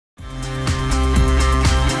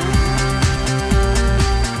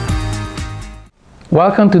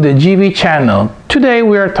Welcome to the GIVI channel. Today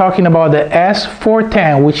we are talking about the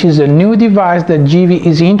S410, which is a new device that GIVI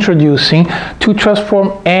is introducing to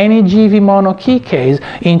transform any GIVI Monokey case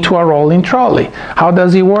into a rolling trolley. How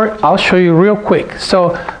does it work? I'll show you real quick.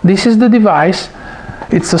 So this is the device.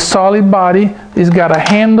 It's a solid body. It's got a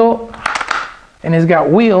handle and it's got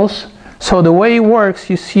wheels. So the way it works,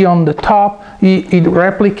 you see on the top, it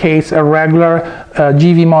replicates a regular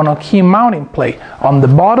GIVI Monokey mounting plate. On the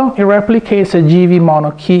bottom, it replicates a GIVI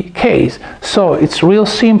Monokey case. So it's real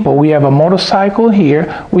simple. We have a motorcycle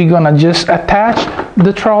here. We're gonna just attach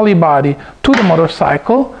the trolley body to the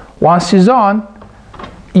motorcycle. Once it's on,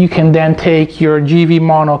 you can then take your GIVI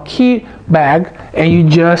Monokey bag and you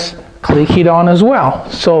just click it on as well.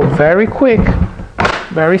 So very quick,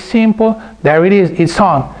 very simple. There it is, it's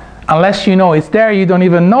on. Unless you know it's there, you don't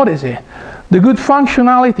even notice it. The good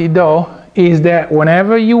functionality though is that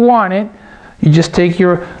whenever you want it, you just take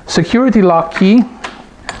your security lock key,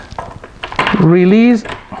 release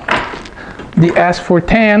the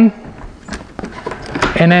S410,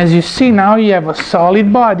 and as you see now you have a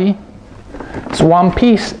solid body. It's one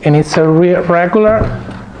piece and it's a regular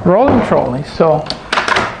rolling trolley. So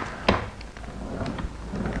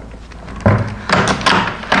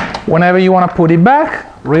whenever you want to put it back,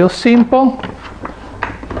 real simple,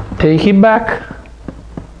 take it back,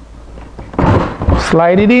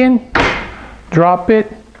 slide it in, drop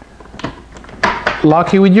it,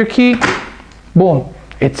 lock it with your key, boom,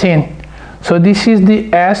 it's in. So this is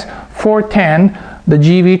the S410, the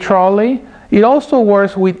GIVI trolley. It also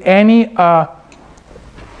works with any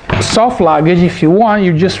soft luggage. If you want,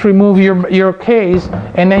 you just remove your case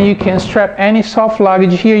and then you can strap any soft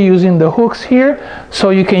luggage here using the hooks here,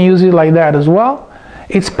 so you can use it like that as well.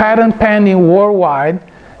 It's patent pending worldwide.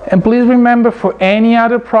 And please remember, for any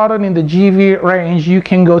other product in the GIVI range, you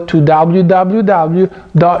can go to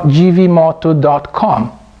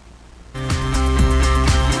www.givimoto.com.